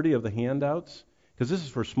 all 30 of the handouts, because this is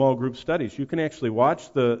for small group studies. You can actually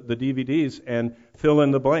watch the DVDs and fill in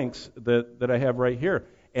the blanks that I have right here.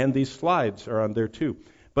 And these slides are on there too.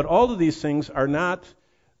 But all of these things are not,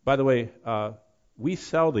 by the way, we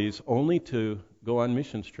sell these only to go on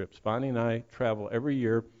missions trips. Bonnie and I travel every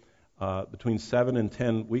year between 7 and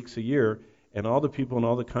 10 weeks a year, and all the people in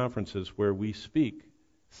all the conferences where we speak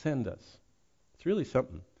send us. It's really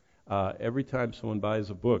something. Every time someone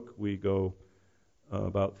buys a book, we go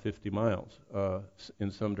about 50 miles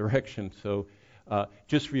in some direction. So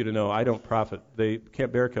just for you to know, I don't profit.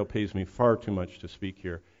 Camp Barrackell pays me far too much to speak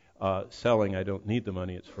here. Selling, I don't need the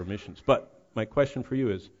money. It's for missions. But my question for you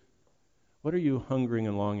is, what are you hungering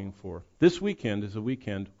and longing for? This weekend is a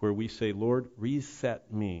weekend where we say, Lord,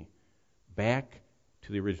 reset me back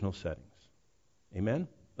to the original settings. Amen?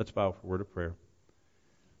 Let's bow for a word of prayer.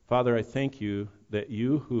 Father, I thank you that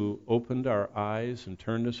you who opened our eyes and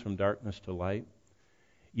turned us from darkness to light,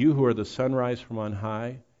 you who are the sunrise from on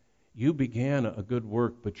high, you began a good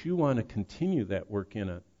work, but you want to continue that work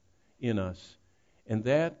in us. And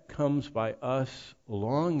that comes by us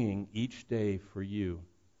longing each day for you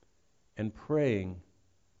and praying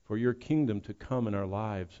for your kingdom to come in our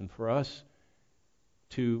lives and for us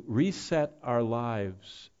to reset our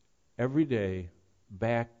lives every day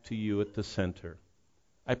back to you at the center.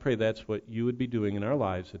 I pray that's what you would be doing in our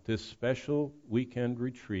lives at this special weekend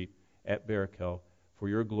retreat at Barakel. For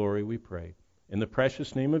your glory we pray. In the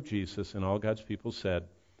precious name of Jesus, and all God's people said,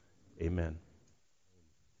 amen.